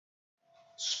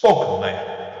Spoken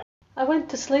Labour. I went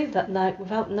to sleep that night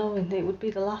without knowing it would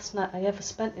be the last night I ever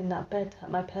spent in that bed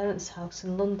at my parents' house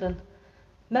in London.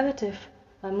 Meredith,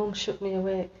 my mum shook me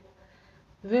awake.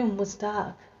 The room was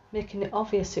dark, making it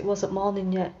obvious it wasn't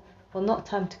morning yet, or not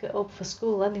time to get up for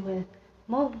school anyway.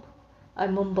 Mum, I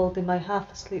mumbled in my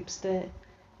half-asleep state.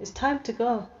 It's time to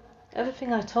go.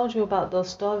 Everything I told you about those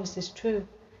stories is true.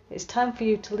 It's time for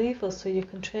you to leave us so you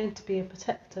can train to be a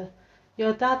protector.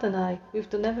 Your dad and I, we've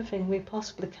done everything we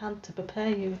possibly can to prepare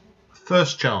you.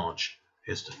 First Charge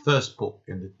is the first book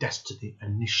in the Destiny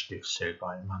Initiative series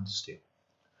by Amanda Steele.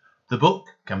 The book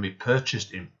can be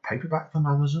purchased in paperback from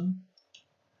Amazon.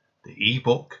 The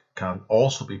ebook can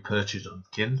also be purchased on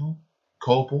Kindle,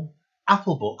 Kobo,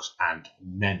 Apple Books, and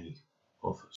many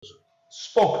others.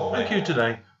 Spoken Thank you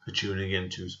today for tuning in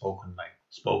to Spoken Label.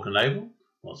 Spoken Label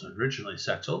was originally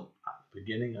set up at the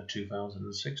beginning of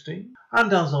 2016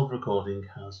 and as of recording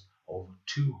has over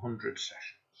 200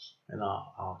 sessions in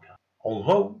our archive.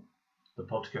 Although the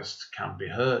podcast can be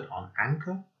heard on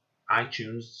Anchor,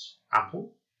 iTunes,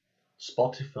 Apple,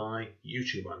 Spotify,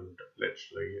 YouTube, and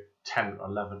literally 10 or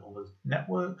 11 other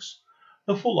networks,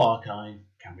 the full archive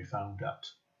can be found at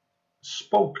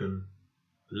Spoken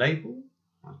Label,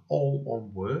 all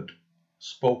one word,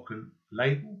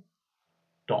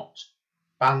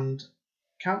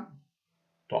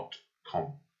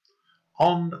 spokenlabel.bandcamp.com.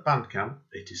 On Bandcamp,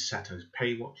 it is set as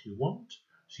pay what you want,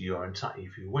 so you are entitled,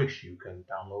 if you wish, you can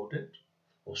download it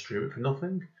or stream it for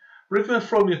nothing. But if you want to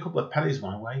throw me a couple of pennies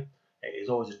my way, it is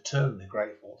always eternally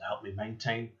grateful to help me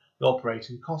maintain the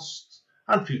operating costs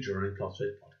and future running costs of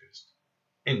the podcast.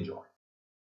 Enjoy.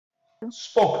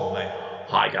 Spoken Label.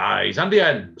 Hi guys, Andy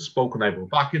N. Spoken Label,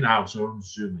 back in the house. We're on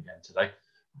Zoom again today.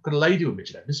 I've got a lady with me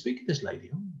today. I've been speaking to this lady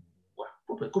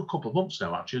probably a good couple of months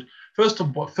now, actually. First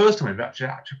time we've actually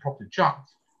properly chat.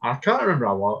 And I can't remember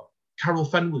how well. Carol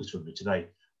Fenwick's with me today.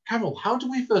 Carol, how did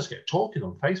we first get talking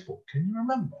on Facebook? Can you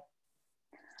remember?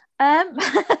 I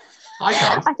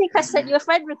can't. I think I sent you a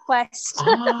friend request.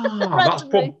 That's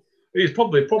probably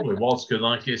was because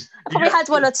like it's. I probably had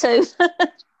one or two.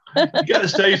 You get a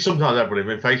stage sometimes, everybody,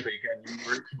 with Facebook,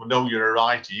 people know you're a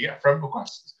writer. You get friend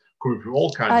requests coming from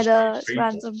all kinds of people.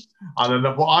 Random. And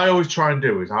then what I always try and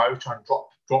do is I always try and drop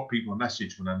people a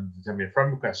message when they send me a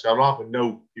friend request. So I'd rather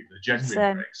know people are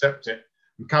genuinely accept it.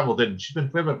 And Carol didn't. We've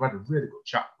had a really good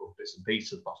chat about bits and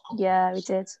pieces. Yeah, we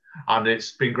did. And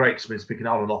it's been great because we've been speaking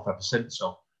on and off ever since.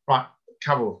 So, right,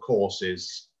 Carol, of course,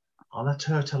 is. I'll let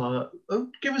her tell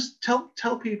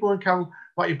tell people and Carol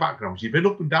about your background. You've been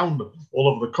up and down all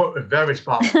over the various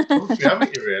parts of the country,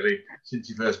 haven't you, really, since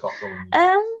you first got going?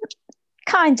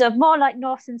 Kind of, more like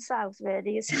north and south,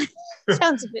 really. It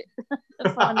sounds a bit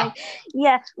funny.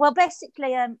 Yeah, well,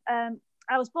 basically, I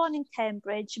was born in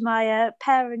Cambridge. My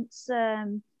parents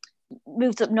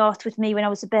moved up north with me when I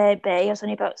was a baby. I was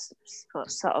only about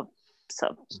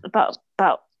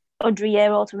about under a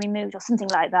year old when we moved, or something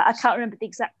like that. I can't remember the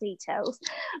exact details,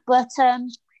 but so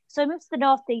I moved to the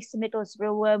northeast of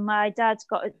Middlesbrough, where my dad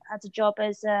had a job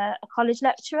as a college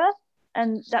lecturer,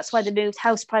 and that's why they moved.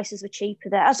 House prices were cheaper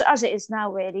there, as it is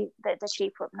now. Really, they're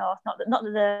cheaper up north. Not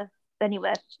that they're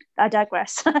anywhere. I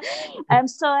digress. So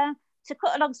to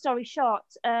cut a long story short,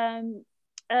 my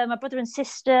brother and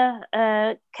sister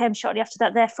came shortly after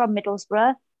that. They're from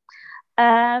Middlesbrough,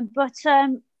 but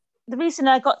the reason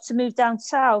I got to move down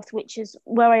south, which is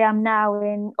where I am now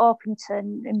in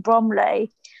Orpington in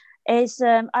Bromley, is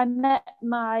I met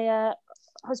my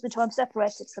husband, who I'm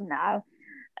separated from now.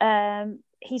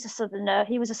 He's a southerner.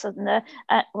 He was a southerner.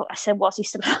 Well, I said was. He's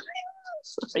still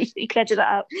sorry, you can edit that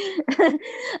out.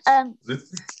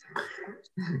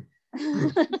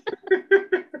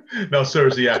 No,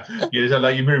 seriously, yeah.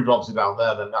 You moved obviously down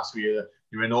there, then that's where you're in.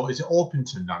 Is it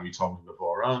Orpington now? You told me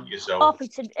before, aren't you? So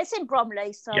Orpington, it's in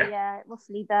Bromley, so yeah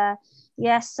roughly there.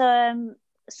 Yeah, so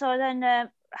then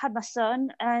had my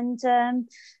son, and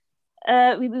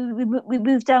we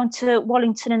moved down to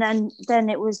Wallington, and then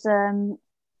it was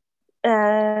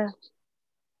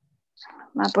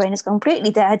my brain has gone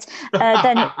completely dead.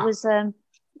 Then it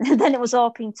was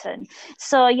Orpington.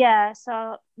 So yeah,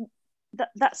 so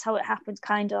that's how it happened,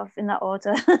 kind of in that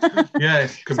order. Yeah.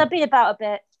 So I've been about a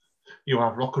bit. You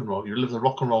have rock and roll. You live the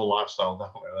rock and roll lifestyle,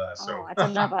 definitely there. So I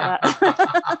don't know about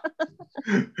that.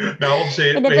 Now,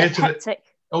 obviously, been a bit hectic.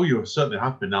 You certainly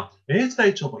have been. Now, we're here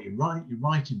today to talk about your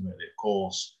writing, really, of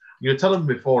course. You were telling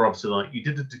me before, obviously, like you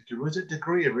did a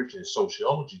degree originally in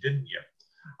sociology, didn't you?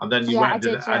 And then you went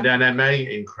and then MA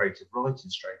in creative writing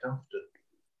straight after.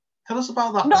 Tell us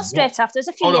about that. Not straight after. There's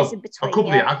a few years in between. A couple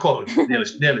of years. I call it nearly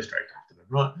straight after them,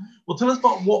 right? Well, tell us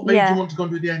about what made you want to go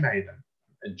and do the MA then.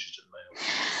 Interestingly.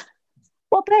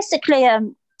 Well, basically,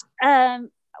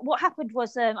 what happened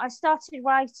was I started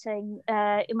writing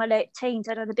in my late teens.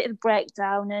 I had a bit of a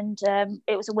breakdown, and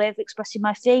it was a way of expressing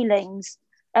my feelings.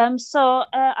 So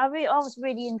I always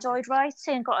really enjoyed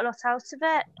writing, got a lot out of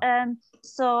it.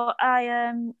 So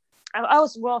I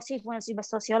always wrote, even when I was doing my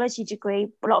sociology degree,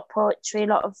 a lot of poetry, a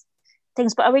lot of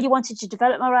things, but I really wanted to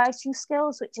develop my writing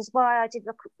skills, which is why I did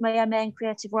my MA in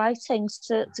creative writing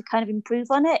to kind of improve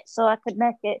on it, so I could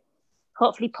make it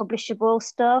hopefully publishable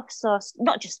stuff. So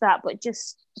not just that, but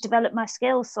just develop my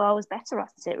skills so I was better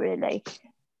at it, really.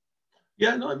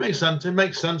 Yeah, no, it makes sense. It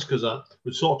makes sense because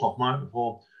we sort of mine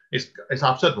before. It's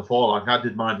I've said before, like I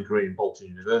did my degree in Bolton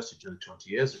University 20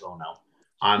 years ago now,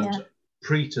 and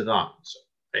pre to that,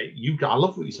 I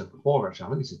love what you said before. Actually, I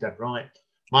think this is dead right.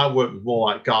 My work was more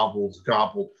like garbled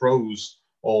prose,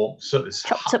 or certainly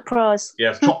chopped up prose.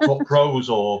 Yeah, chopped up prose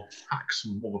or hacks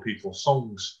from other people's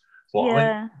songs. But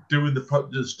I think doing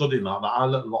the studying like that, I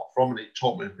learned a lot from it. It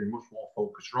taught me to be a much more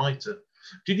focused writer.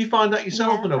 Did you find that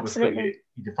yourself? Yeah, and over absolutely.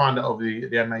 Did you find that over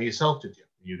the MA yourself? Did you?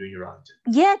 You doing your writing?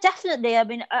 Yeah, definitely. I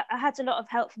mean, I had a lot of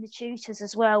help from the tutors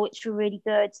as well, which were really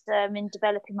good in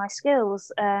developing my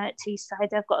skills at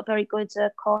Teesside. I've got a very good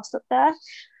course up there.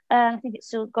 I think it's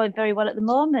still going very well at the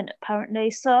moment, apparently.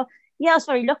 So, yeah, I was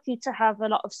very lucky to have a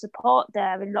lot of support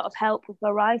there and a lot of help with my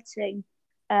writing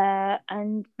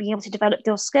and being able to develop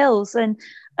those skills. And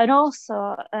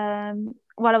also,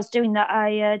 while I was doing that,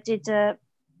 I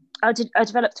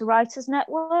developed a writers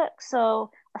network.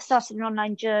 So I started an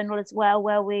online journal as well,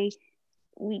 where we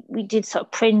did sort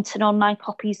of print and online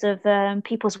copies of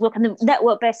people's work, and the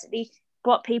network basically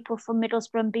brought people from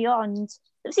Middlesbrough and beyond.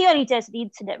 It was the early days of the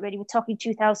internet, really. We're talking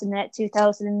 2008,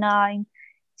 2009.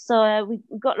 So we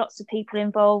got lots of people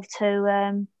involved who,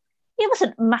 it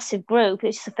wasn't a massive group, it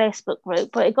was just a Facebook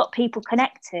group, but it got people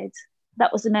connected.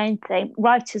 That was the main thing.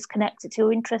 Writers connected who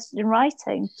were interested in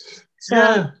writing. So,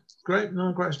 yeah, great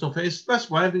stuff. It's the best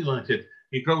way of it, like it.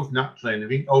 It grows naturally, and I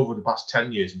think over the past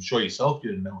 10 years, I'm sure yourself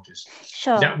you didn't notice.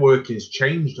 Sure. Networking's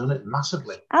changed, hasn't it?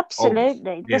 Massively.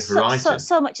 Absolutely. There's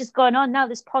so much is going on now.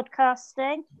 There's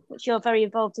podcasting, which you're very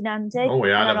involved in, Andy. Oh,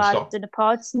 yeah, I've done a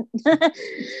pod.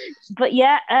 But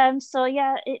yeah,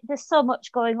 there's so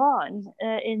much going on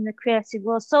in the creative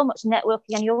world, so much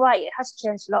networking, and you're right, it has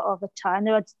changed a lot over time.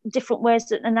 There are different ways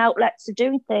and outlets of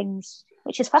doing things,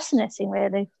 which is fascinating,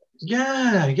 really.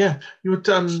 Yeah. You would.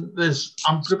 I'm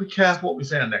going to be careful what we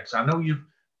say next. I know you've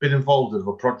been involved in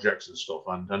other projects and stuff,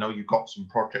 and I know you've got some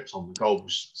projects on the go,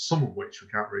 some of which we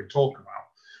can't really talk about.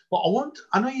 But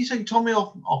I know you said, told me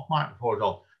off mic before at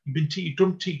all. You've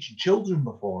done teaching children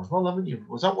before as well, haven't you?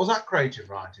 Was that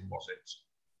creative writing? Was it?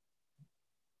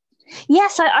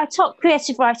 Yes, I taught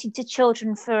creative writing to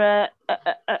children for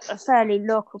a fairly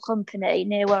local company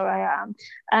near where I am,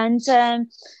 and so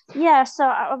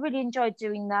I really enjoyed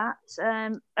doing that.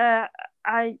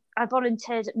 I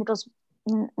volunteered at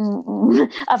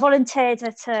I volunteered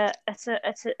at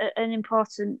an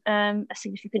important, a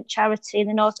significant charity in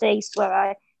the Northeast where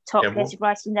I taught creative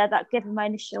writing there. That gave me my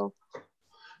initial.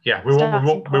 Yeah, we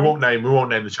won't name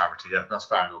the charity. Yeah, that's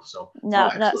fair enough. So no,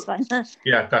 that's fine.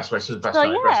 Yeah, best way. So best so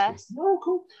way. Yeah.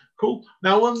 Oh, cool.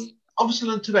 Now,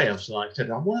 obviously today, like I said,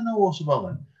 I want to know also about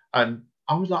then, and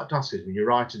I would like to ask you, when you're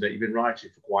writing that you've been writing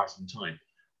for quite some time,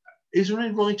 is there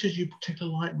any writers you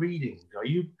particularly like reading? Do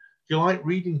you like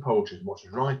reading poetry as much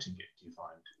as writing it? Do you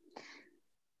find?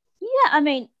 Yeah, I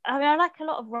mean, I like a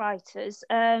lot of writers,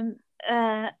 and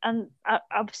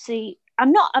obviously.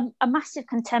 I'm not a massive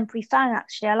contemporary fan,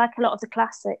 actually. I like a lot of the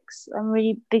classics. I'm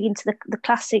really big into the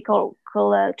classical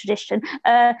tradition,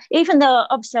 even though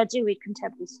obviously I do read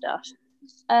contemporary stuff.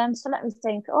 So let me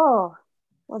think. Oh,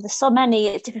 well, there's so many.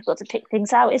 It's difficult to pick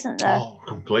things out, isn't there? Oh,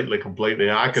 completely.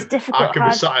 I could be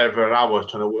sat here for an hour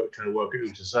trying to work out who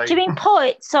to say. Do you mean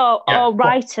poets or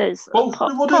writers? Both.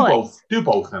 We'll do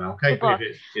both then, okay?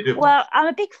 Well, I'm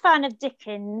a big fan of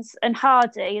Dickens and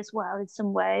Hardy as well in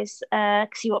some ways,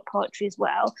 because he wrote poetry as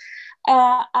well.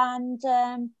 I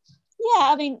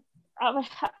mean,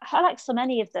 I like so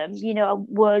many of them.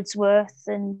 Wordsworth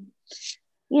and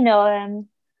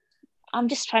I'm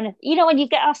just trying to, when you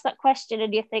get asked that question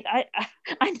and you think, I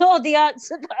know the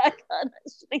answer, but I can't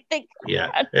actually think.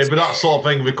 Yeah, but that sort of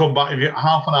thing, we come back, if you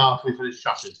half an hour after we finish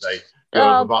chatting today, you'll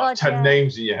have about 10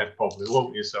 names in your head probably,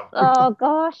 won't you? So. Oh,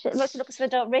 gosh, it looks as if I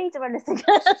don't read or anything.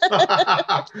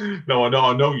 No,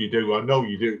 I know you do.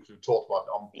 Because we've talked about it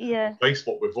on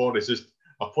Facebook before. It's just,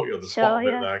 I put you on the spot a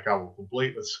bit there, Carol,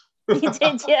 completely. You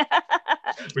did, yeah.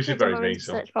 Which is very mean.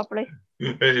 So. Properly.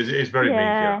 It's very mean,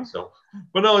 yeah. So,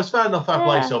 but no, it's fair enough. I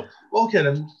play. So, okay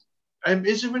then.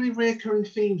 Is there any recurring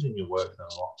themes in your work then,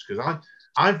 a lot? Because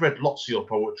I've read lots of your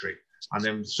poetry, And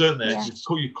then certainly Yeah.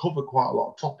 you cover quite a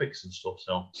lot of topics and stuff.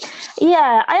 So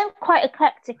Yeah, I am quite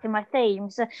eclectic in my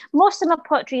themes. Most of my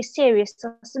poetry is serious,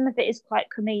 so some of it is quite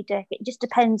comedic. It just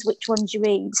depends which ones you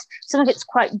read. Some of it's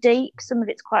quite deep, some of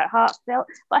it's quite heartfelt.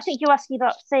 But I think you're asking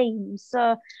about themes,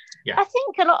 so yeah, I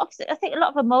think a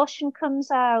lot of emotion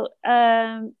comes out.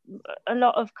 A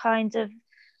lot of kind of.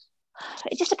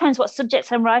 It just depends what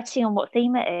subjects I'm writing and what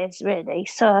theme it is, really.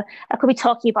 So I could be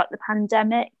talking about the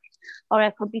pandemic, or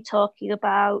I could be talking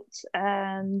about,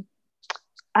 I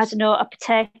don't know, a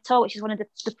potato, which is one of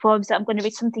the poems that I'm going to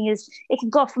read. Something it can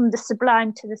go from the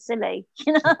sublime to the silly,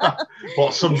 you know.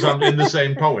 What, sometimes in the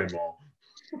same poem, or?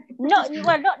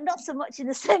 Not so much in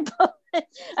the same poem.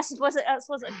 I suppose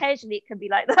occasionally it can be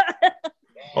like that.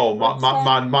 Oh,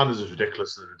 mine is as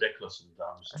ridiculous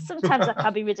sometimes. Sometimes I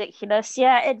can be ridiculous,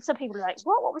 yeah. And some people are like,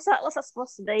 what was that? What's that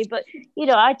supposed to be? But, you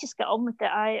know, I just get on with it.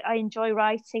 I enjoy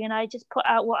writing, and I just put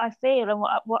out what I feel and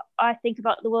what I think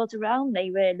about the world around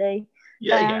me, really.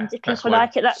 And if people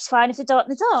like it, that's fine. If they don't,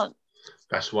 they don't.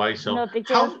 Best way. So, no big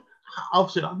deal.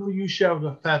 Obviously, I know you share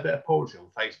a fair bit of poetry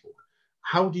on Facebook.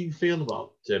 How do you feel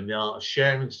about the art of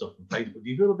sharing stuff on Facebook? Do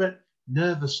you feel a bit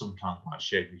nervous sometimes about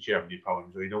sharing your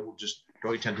poems, or you don't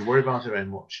you tend to worry about it very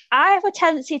much? I have a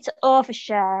tendency to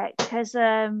overshare because,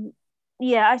 I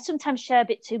sometimes share a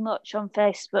bit too much on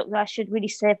Facebook. I should really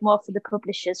save more for the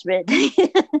publishers, really.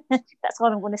 That's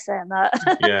all I'm going to say on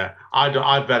that. Yeah,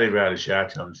 I very rarely share,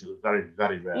 to be honest. Very,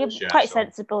 very rarely share. You're quite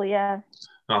sensible, yeah.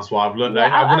 That's why I've learned.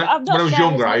 Yeah, when I was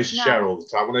younger, I used to share all the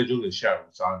time. When I was younger, I share all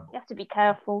the time. You have to be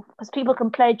careful because people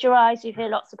can plagiarise. You hear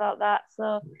lots about that.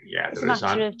 So yeah, it's a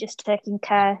matter of just taking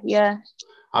care, yeah.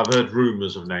 I've heard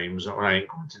rumours of names. I ain't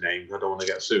going to names. I don't want to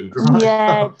get sued. Right?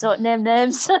 Yeah, don't name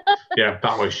names. Yeah,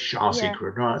 that was our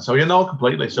secret, right? So,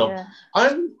 completely. So,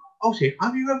 obviously,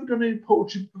 have you ever done any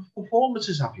poetry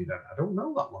performances? Have you done? I don't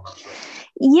know that one, actually.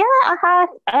 Yeah, I have.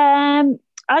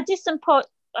 I did some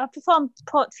I performed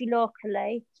poetry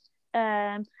locally,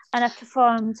 and I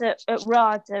performed at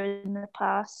RADA in the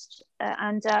past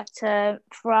and at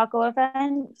Farrago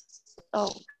events.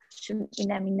 Oh, shouldn't be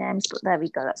naming names, but there we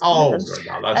go. That's it's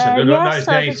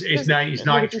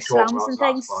nice to slams and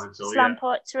things. Slam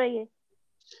poetry.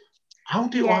 How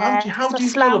do you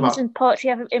slams feel about and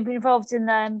poetry? I've been involved in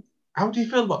them. How do you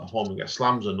feel about performing at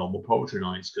slams and normal poetry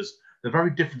nights? Because they're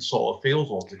very different sort of feels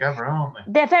altogether, aren't they?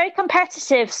 They're very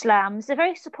competitive slams. They're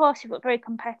very supportive, but very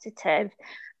competitive.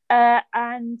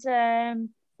 And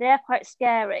they're quite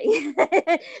scary.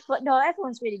 But no,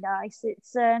 everyone's really nice.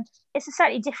 It's a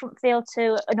slightly different feel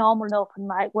to a normal open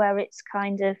mic where it's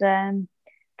kind of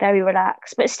very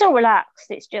relaxed. But it's still relaxed.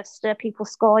 It's just people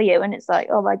score you and it's like,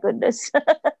 oh my goodness. I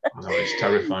know, it's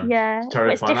terrifying. Yeah,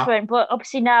 it's different. But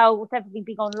obviously now with everything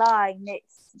being online,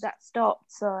 that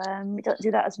stopped, so we don't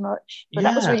do that as much. But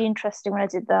that was really interesting when I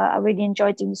did that. I really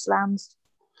enjoyed doing the slams.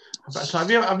 So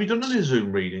have you done any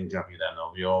Zoom readings? Have you then, or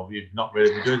have you not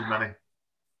really been doing many?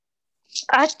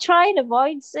 I try and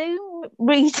avoid Zoom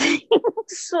readings.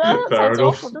 So Fair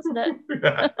enough. Awful, doesn't it?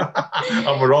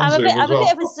 And we're on Zoom as well. I'm a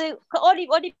bit of a Zoom, only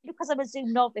because I'm a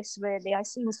Zoom novice, really. I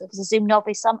see myself as a Zoom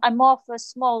novice. I'm more for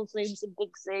small Zooms than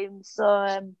big Zooms,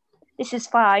 so this is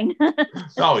fine.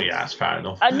 Oh yeah, that's fair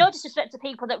enough. No disrespect to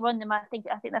people that run them. I think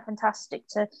they're fantastic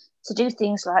to do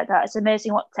things like that. It's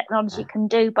amazing what technology can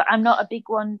do, but I'm not a big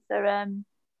one for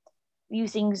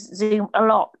using Zoom a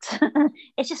lot.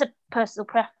 It's just a personal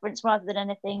preference rather than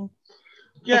anything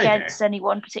against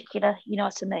anyone particular. You know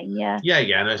what I mean? Yeah.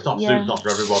 Yeah, and it's not Zoom's not for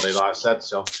everybody, like I said.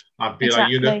 So I'd be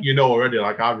like, you know already.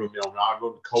 Like I run my own. I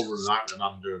run Cover and Night, and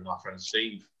I'm doing my friend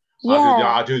Steve. Yeah.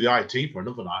 I do the IT for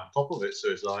another night on top of it. So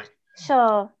it's like.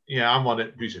 Sure. Yeah, I'm on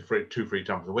it usually 2-3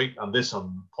 times a week, and this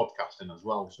on podcasting as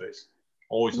well. So it's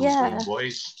always on Zoom, but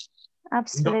it's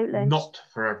absolutely not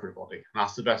for everybody.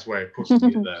 That's the best way of putting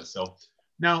it there. So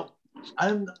now,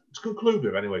 to conclude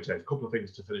with, anyway, Ted, a couple of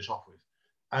things to finish off with.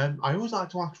 I always like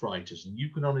to ask writers, and you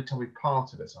can only tell me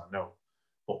part of this, I know,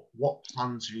 but what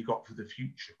plans have you got for the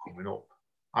future coming up?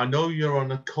 I know you're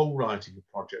on a co-writing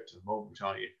project at the moment,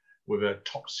 aren't you, with a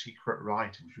top secret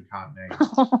writer, which we can't name.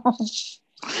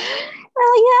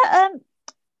 Well,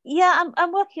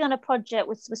 I'm working on a project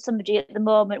with somebody at the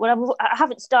moment. Well, I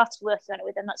haven't started working on it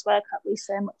with them. That's why I can't really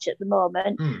say much at the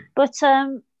moment. But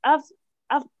I've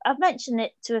mentioned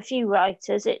it to a few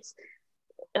writers. I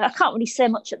can't really say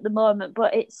much at the moment,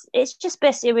 but it's just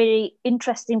basically a really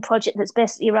interesting project that's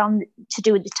basically around to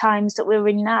do with the times that we're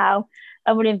in now,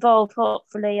 and will involve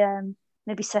hopefully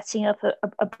maybe setting up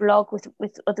a blog with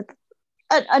other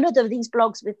another of these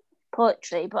blogs with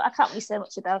poetry, but I can't really say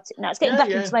much about it now. It's getting back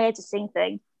into my editing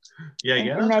thing.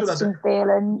 Yeah, that's a good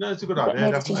idea. No, it's a good idea.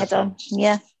 Editing head on.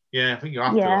 Yeah. Yeah, I think you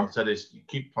have to. Yeah. Like I said, is you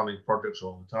keep planning projects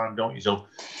all the time, don't you? So,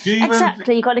 do you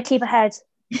Exactly, you've got to keep ahead.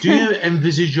 do you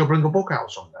envisage you'll bring a book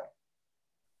out someday?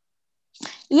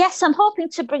 Yes, I'm hoping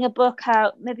to bring a book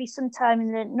out maybe sometime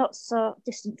in the not so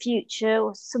distant future,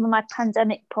 or some of my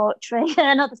pandemic poetry.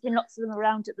 I know there's been lots of them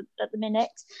around at the minute,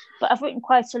 but I've written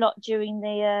quite a lot during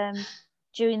the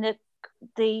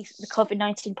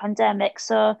COVID-19 pandemic.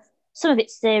 So some of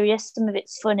it's serious, some of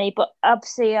it's funny, but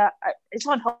obviously it's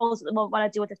on hold at the moment when I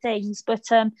do other things. But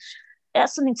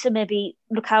that's something to maybe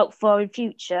look out for in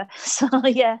future. So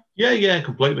yeah. Yeah,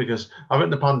 completely. Because I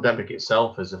think the pandemic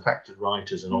itself has affected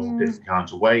writers in all different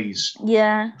kinds of ways.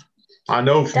 Yeah. I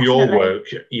know from Definitely. your work,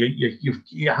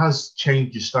 it has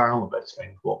changed your style a bit, I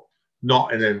think, but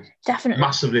not in a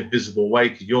massively visible way.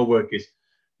 Because your work is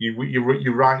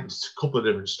you write in a couple of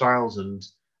different styles, and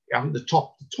I think the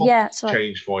top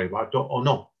changed for you. But I don't. Oh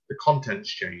no, the content's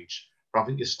changed. But I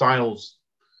think your style's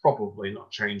probably not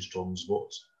changed tons,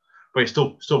 but it's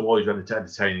still always been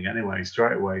entertaining anyway,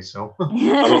 straight away. So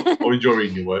I enjoy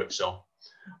reading your work. So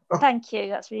thank you.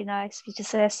 That's really nice of you to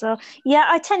say so. Yeah,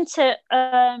 I tend to.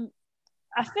 I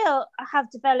feel I have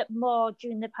developed more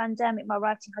during the pandemic. My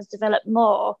writing has developed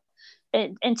more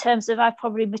in terms of I've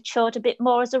probably matured a bit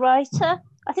more as a writer.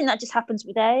 I think that just happens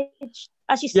with age.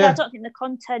 As you said, I don't think the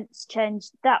content's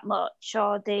changed that much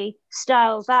or the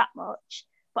style that much,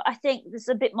 but I think there's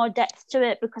a bit more depth to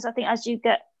it because I think as you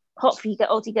get, hopefully you get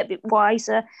older, you get a bit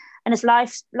wiser. And as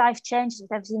life changes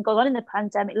with everything going on in the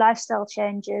pandemic, lifestyle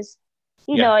changes.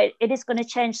 You know, it is going to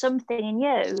change something in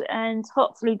you, and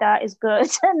hopefully that is good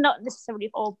and not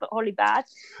necessarily wholly bad.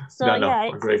 So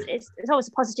it's always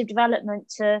a positive development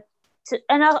to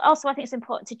and also I think it's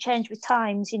important to change with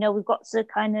times. You know, we've got to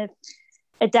kind of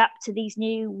adapt to these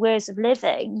new ways of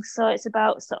living. So it's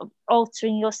about sort of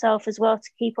altering yourself as well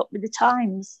to keep up with the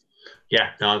times.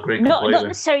 Yeah, no, I agree completely. Not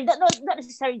necessarily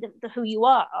the who you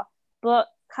are, but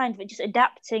kind of just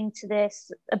adapting to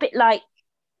this. A bit like,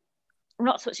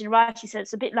 not so much in writing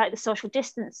sense, a bit like the social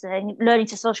distancing, learning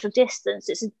to social distance.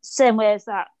 It's the same way as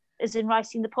that, as in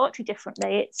writing the poetry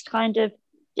differently. It's kind of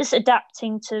just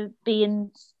adapting to be in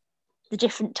the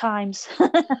different times. No,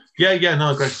 I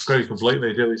agree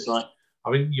completely. It's like,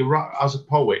 I mean, you're right. As a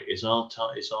poet, it's our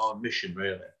mission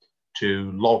really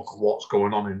to log what's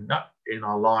going on in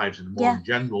our lives and more in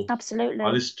general. Absolutely.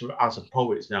 And as a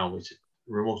poet now, it's the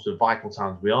most vital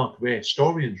times we're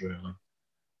historians really.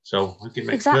 So I think it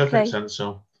makes perfect sense.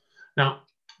 So now,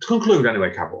 to conclude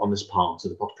anyway, Carol, on this part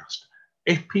of the podcast,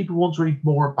 if people want to read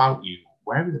more about you,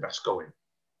 where are they best going?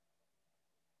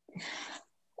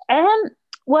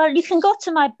 Well, you can go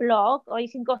to my blog or you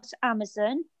can go to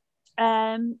Amazon.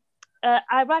 I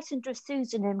write under a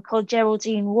pseudonym called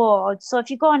Geraldine Ward. So if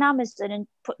you go on Amazon and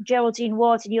put Geraldine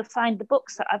Ward, and you'll find the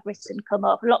books that I've written come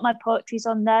up. A lot of my poetry's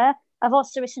on there. I've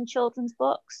also written children's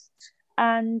books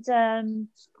and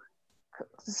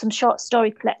some short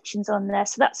story collections on there,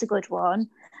 so that's a good one.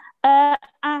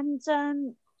 And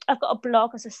I've got a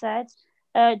blog, as I said,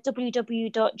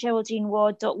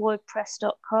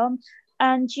 www.geraldineward.wordpress.com,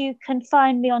 and you can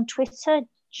find me on Twitter,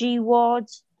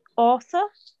 gwardauthor,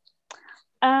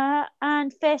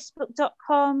 and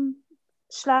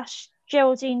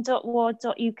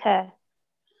facebook.com/geraldine.ward.uk.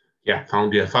 Yeah,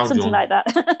 found you. Something like that.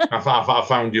 I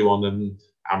found you on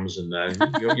Amazon there.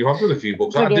 You have got a few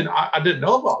books. I didn't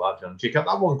know about that, Jan. You kept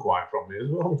that one quiet from me as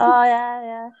well. Oh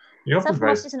yeah.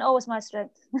 Self-promotion isn't always my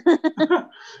strength. You're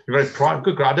very proud.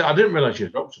 Good. I didn't realise you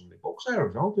wrote so many books there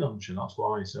as well, Jan. That's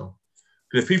why. So,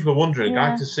 if people are wondering, I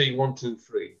like to see 1, 2,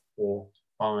 3, 4,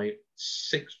 5,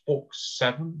 6 books,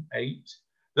 7, 8.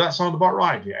 Does that sound about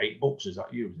right? Yeah, 8 books. Is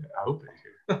that you? I hope it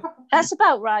is. That's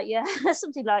about right. Yeah,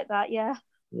 something like that. Yeah.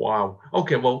 Wow.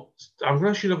 Okay, well, I'm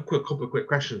going to ask you a couple of quick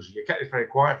questions. You kept it very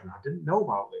quiet, and I didn't know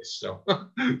about this. So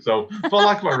if I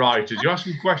like about writers, you ask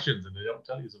me questions and they don't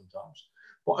tell you sometimes.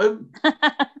 But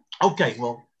okay,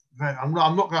 well, I'm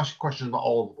not going to ask you questions about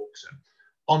all the books. Then.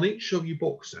 On each of your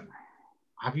books, then,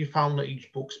 have you found that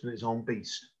each book's been its own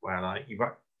beast, where like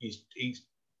each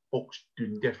book's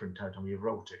doing different every time you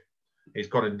wrote it? It's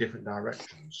gone in different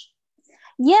directions.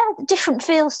 Yeah, different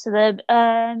feels to them.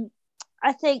 I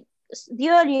think the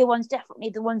earlier ones,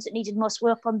 definitely the ones that needed most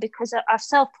work on, because I've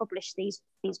self-published these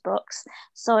books,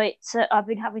 so it's I've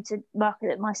been having to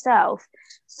market it myself,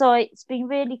 so it's been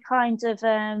really kind of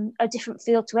a different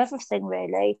feel to everything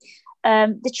really.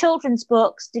 The children's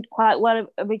books did quite well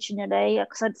originally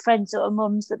because I had friends or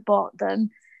mums that bought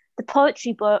them. The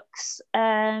poetry books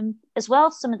as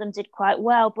well, some of them did quite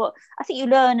well, but I think you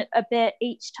learn a bit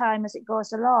each time as it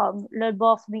goes along, learn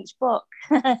more from each book.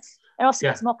 And also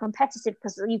it's more competitive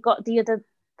because you've got the other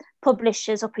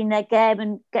publishers up in their game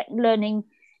and learning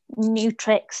new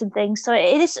tricks and things. So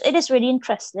it is really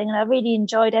interesting, and I really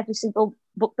enjoyed every single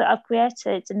book that I've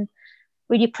created, and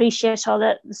really appreciate all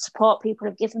the support people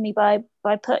have given me by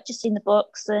purchasing the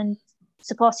books and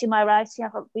supporting my writing.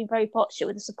 I've been very fortunate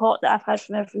with the support that I've had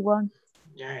from everyone.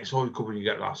 Yeah, it's always good when you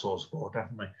get that sort of support,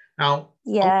 definitely. Now,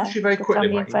 yeah, I'll ask you very quickly,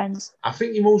 family and friends. I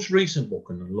think your most recent book,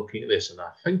 and I'm looking at this, and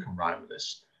I think I'm right with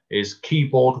this, is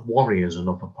Keyboard Warriors and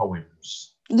Other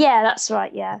Poems. Yeah, that's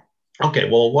right, yeah. Okay,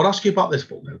 well, we'll ask you about this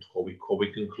book then, before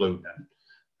we conclude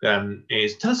then.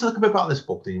 Is tell us a little bit about this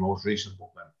book, the most recent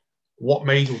book then.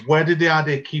 Where did the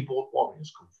idea Keyboard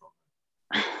Warriors come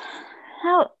from?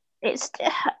 How it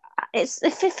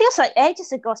feels like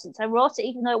ages ago since I wrote it,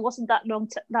 even though it wasn't that long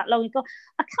ago.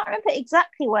 I can't remember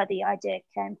exactly where the idea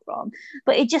came from,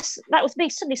 but that was me.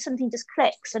 Suddenly something just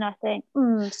clicks, and I think,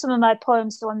 some of my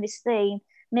poems are on this theme.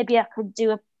 Maybe I could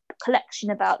do a collection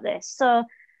about this. So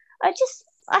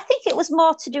I think it was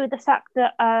more to do with the fact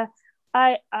that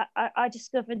I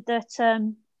discovered that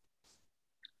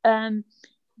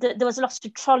that there was a lot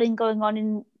of trolling going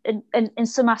on in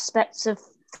some aspects of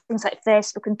things like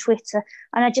Facebook and Twitter,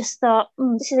 and I just thought,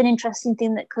 this is an interesting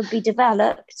thing that could be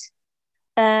developed.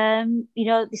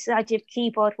 This idea of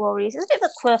keyboard warriors is a bit of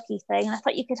a quirky thing, and I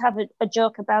thought you could have a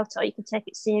joke about it, or you could take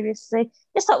it seriously.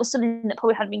 Just thought it was something that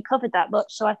probably hadn't been covered that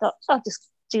much, so I thought I'll just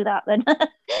do that then.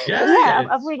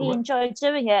 I've really enjoyed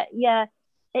doing it. Yeah,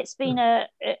 it's been a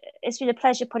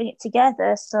pleasure putting it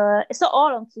together. So it's not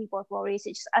all on keyboard warriors.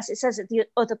 It's just, as it says at the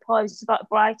other poems, it's about a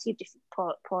variety of different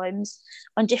poems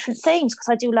on different themes, because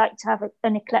I do like to have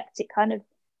an eclectic kind of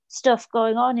stuff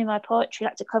going on in my poetry. I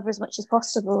like to cover as much as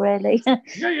possible, really.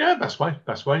 yeah, best way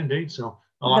indeed. So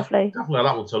Lovely. Definitely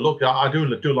that one to look. I do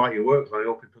like your work. I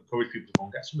hope encourage people to go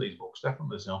and get some of these books,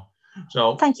 definitely.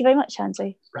 So thank you very much,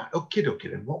 Andy. Right, okay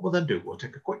then. What we'll then do, we'll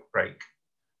take a quick break,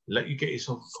 let you get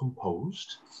yourself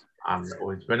composed, and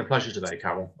it's been a pleasure today,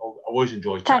 Carol. I always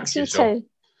enjoyed chatting to you. Thanks, you too.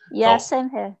 Yeah, same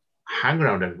here. Hang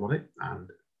around, everybody, and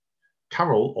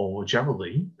Carol or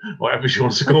Geraldine, whatever she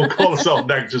wants to call herself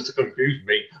next, just to confuse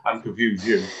me and confuse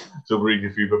you. So we'll read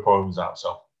a few poems out.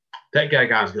 So take care,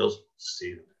 guys, girls. See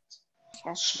you.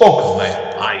 Okay. Spoken,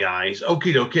 mate. Hi, guys.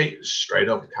 Okay. Straight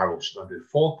up, Carol. She's going to do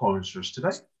 4 poems for us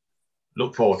today.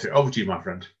 Look forward to it. Over to you, my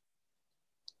friend.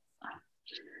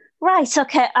 Right,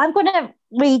 okay. I'm going to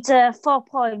read 4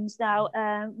 poems now.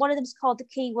 One of them is called The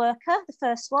Key Worker, the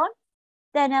first one.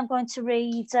 Then I'm going to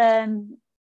read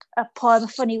a poem, a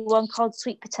funny one called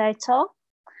Sweet Potato.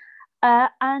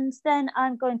 And then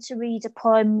I'm going to read a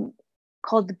poem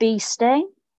called The Bee Sting.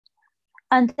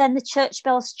 And then The Church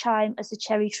Bells Chime as the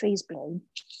Cherry Trees Bloom.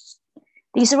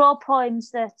 These are all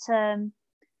poems that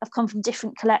have come from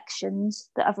different collections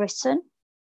that I've written.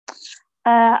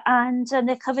 And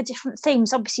they cover different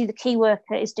themes. Obviously, The Key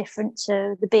Worker is different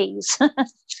to the bees,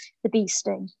 the bee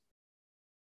sting.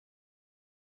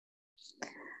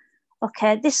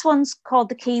 Okay, this one's called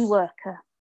The Key Worker.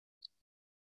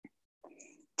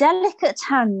 Delicate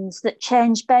hands that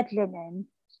change bed linen,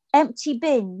 empty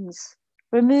bins,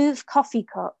 remove coffee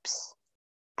cups,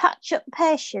 patch up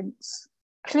patients,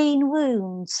 clean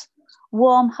wounds,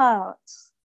 warm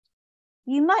hearts.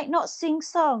 You might not sing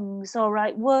songs or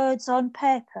write words on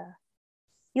paper.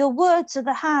 Your words are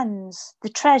the hands, the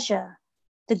treasure,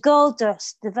 the gold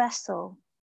dust, the vessel.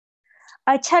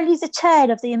 I tell you the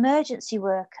tale of the emergency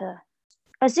worker,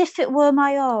 as if it were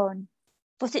my own,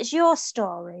 but it's your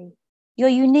story, your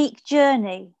unique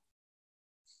journey.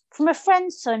 From a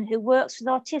friend's son who works with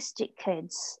autistic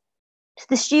kids, to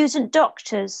the student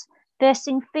doctors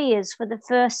facing fears for the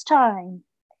first time,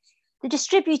 the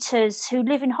distributors who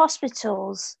live in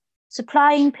hospitals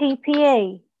supplying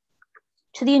PPE,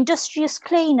 to the industrious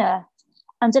cleaner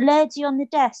and a lady on the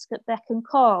desk at beck and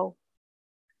call,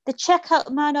 the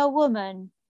checkout man or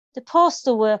woman, the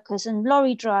postal workers and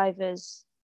lorry drivers,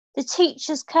 the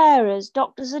teachers, carers,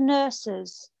 doctors and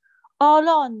nurses, all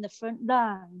on the front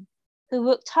line, who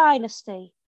work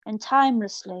tirelessly and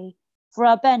timelessly for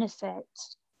our benefit.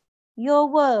 Your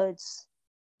words,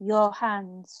 your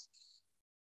hands.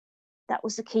 That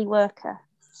was The Key Worker.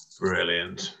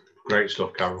 Brilliant. Great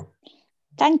stuff, Carol.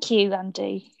 Thank you,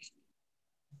 Andy.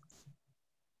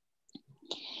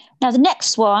 Now, the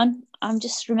next one, I'm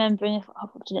just remembering if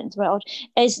I've put it in the right order,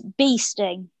 is Bee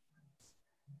Sting.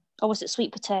 Or was it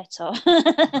Sweet Potato?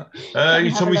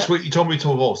 You told me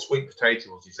to avoid Sweet Potato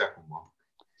was the second one.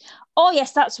 Oh,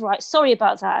 yes, that's right. Sorry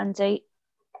about that, Andy.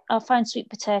 I'll find Sweet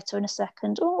Potato in a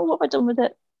second. Oh, what have I done with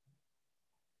it?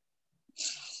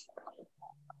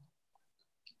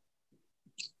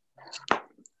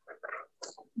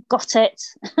 Got it.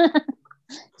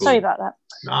 Sorry about that.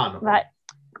 No. Right.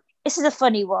 This is a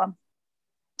funny one.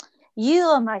 You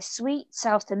are my sweet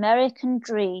South American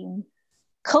dream,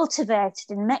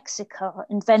 cultivated in Mexico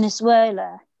and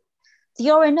Venezuela. The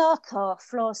Orinoco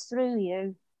flows through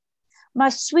you. My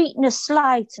sweetness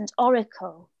light and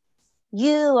oracle.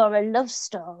 You are a love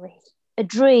story, a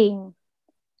dream.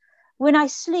 When I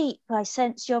sleep, I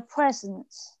sense your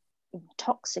presence,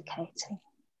 intoxicating.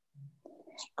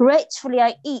 Gratefully,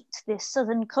 I eat this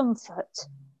southern comfort,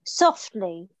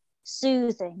 softly,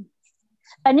 soothing.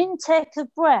 An intake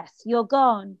of breath, you're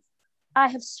gone. I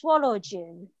have swallowed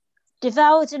you,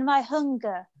 devoured in my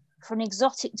hunger for an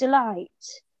exotic delight.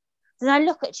 Then I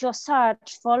look at your sad,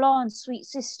 forlorn, sweet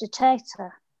sister, Tata.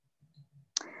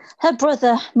 Her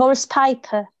brother, Morris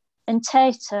Piper, and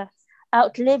Tata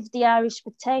outlived the Irish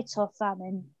potato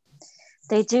famine.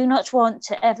 They do not want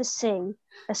to ever see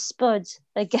a spud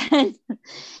again,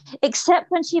 except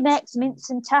when she makes mince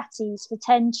and tatties for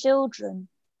 10 children.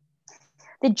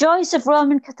 The joys of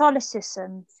Roman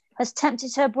Catholicism has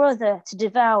tempted her brother to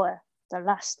devour the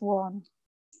last one.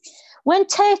 When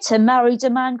Tata married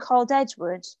a man called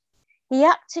Edward, he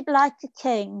acted like a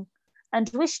king and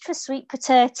wished for sweet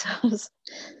potatoes,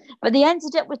 but they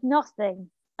ended up with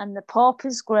nothing and the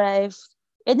pauper's grave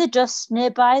in the dust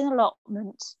nearby an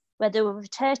allotment where there were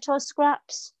potato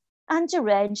scraps and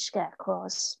deranged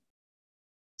scarecrows.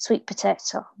 Sweet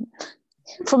potato.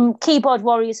 From Keyboard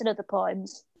Warriors and Other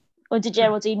Poems, under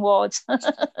Geraldine Ward.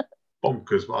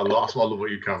 Bonkers, but I love what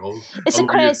you Carol. It's a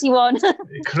crazy one.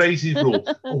 Crazy rule.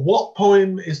 What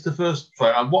poem is the first?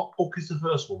 Sorry, and what book is the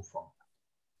first one from?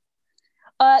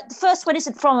 The first one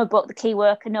isn't from a book, The Key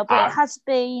Worker, no, but it has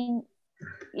been.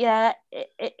 Yeah,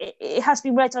 it has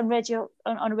been read on radio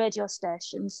on a radio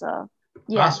station. So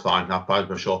yeah, that's fine. That's fine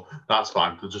for sure. That's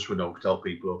fine. Just we know, tell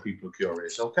people if people are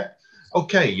curious.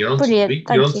 Okay, you're on to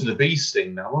the bee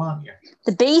sting now, aren't you?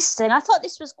 The bee sting. I thought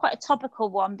this was quite a topical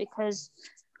one because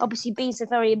obviously bees are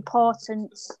very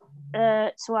important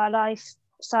to our life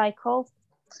cycle.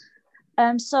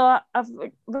 So I've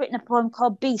written a poem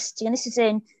called Bee Sting, and this is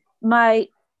in my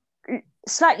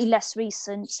slightly less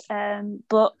recent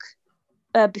book,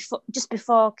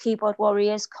 before Keyboard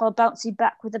Warriors, called Bouncing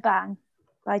Back with a Bang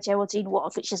by Geraldine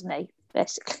Ward, which is me,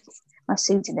 basically, my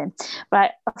pseudonym.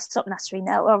 Right, I'll stop nattering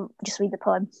now. I'll just read the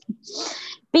poem.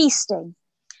 Bee sting.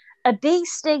 A bee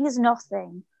sting is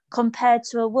nothing compared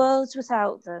to a world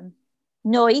without them.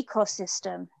 No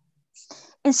ecosystem.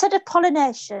 Instead of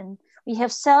pollination, we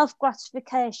have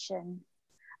self-gratification.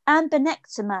 Amber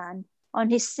nectar man on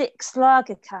his 6th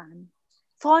lager can.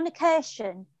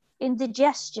 Fornication,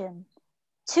 indigestion.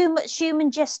 Too much human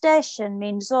gestation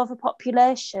means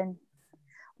overpopulation.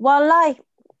 While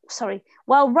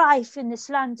rife in this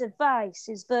land of vice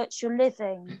is virtual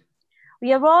living,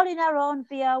 we are all in our own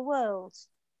VR world,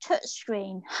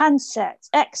 touchscreen, handset,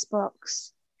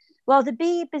 Xbox. While the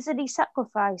bee busily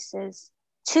sacrifices,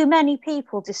 too many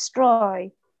people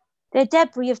destroy. Their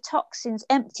debris of toxins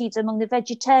emptied among the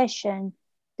vegetation,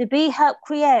 the bee helped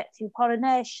create through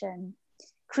pollination,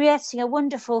 creating a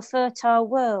wonderful, fertile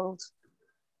world.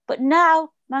 But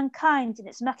now mankind, in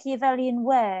its Machiavellian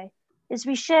way, is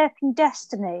reshaping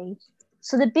destiny,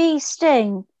 so the bee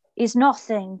sting is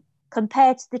nothing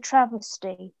compared to the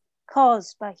travesty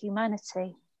caused by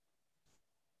humanity.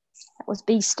 That was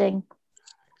Bee Sting.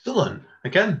 Excellent.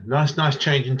 Again, nice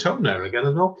change in tone there again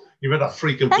as well. You read that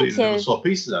three completely different sort of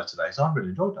pieces there today, so I really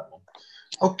enjoyed that one.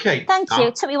 Okay. Thank you.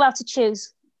 It took me a while to choose.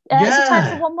 Is there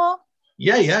time for one more?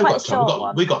 Yeah.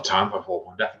 We got time for a fourth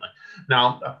one, definitely.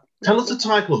 Now, tell us the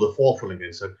title of the fourth one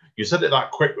again. So you said it that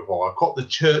quick before. I've got the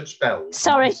church bells.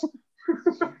 Sorry.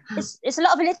 It's a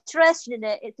lot of alliteration in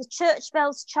it. It's the church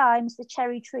bells chimes, the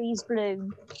cherry trees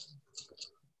bloom.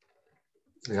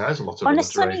 Yeah, there's a lot of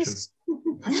alliteration.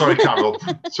 Sorry, Carol.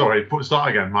 Sorry, start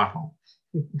again. My fault.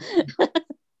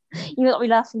 You got me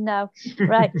laughing now.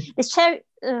 Right. The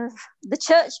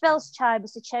church bells chime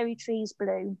as the cherry trees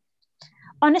bloom.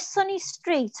 On a sunny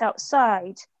street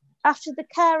outside, after the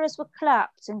carers were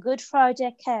clapped and Good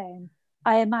Friday came,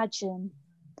 I imagine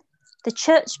the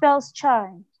church bells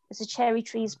chime as the cherry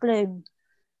trees bloom.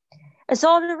 As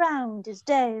all around is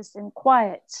dazed and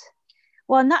quiet,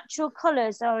 while natural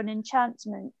colours are an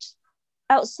enchantment.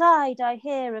 Outside I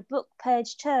hear a book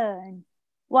page turn,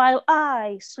 while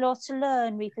I, slow to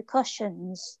learn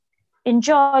repercussions,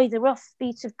 enjoy the rough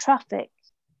beat of traffic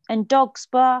and dogs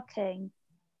barking,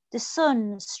 the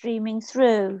sun streaming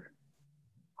through.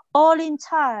 All in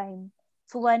time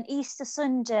for when Easter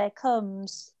Sunday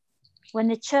comes, when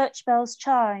the church bells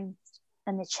chime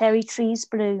and the cherry trees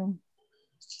bloom.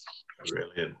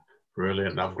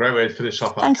 Brilliant. Now, great way to finish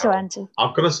off. Thank you, Andy.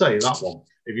 I've got to say, that one,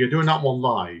 if you're doing that one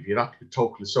live, you'd have to be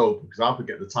totally sober because I'll be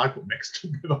getting the title mixed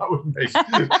up with that with me.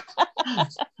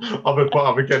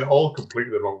 I've been getting all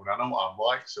completely wrong. I know what I'm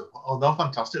like. So, oh no,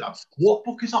 fantastic. What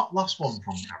book is that last one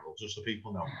from, Carol? Just so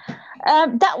people know.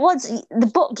 That was the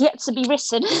book yet to be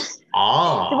written.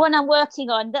 The one I'm working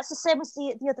on. That's the same as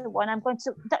the other one.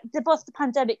 They're both the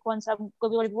pandemic ones. I'm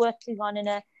going to be working on in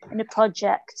a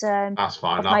project. That's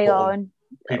fine. Of my own.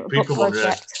 People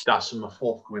wonder that's my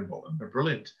forthcoming book.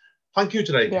 Brilliant. Thank you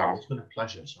today, Carol. It's been a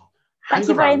pleasure. So, thank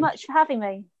you very much for having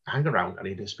me. Hang around. I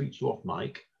need to speak to you off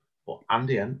mic. But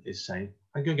Andy N is saying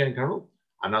thank you again, Carol.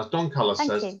 And as Don Callis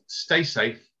says, stay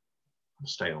safe and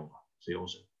stay over. See you all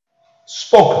soon.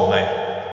 Spoken, mate.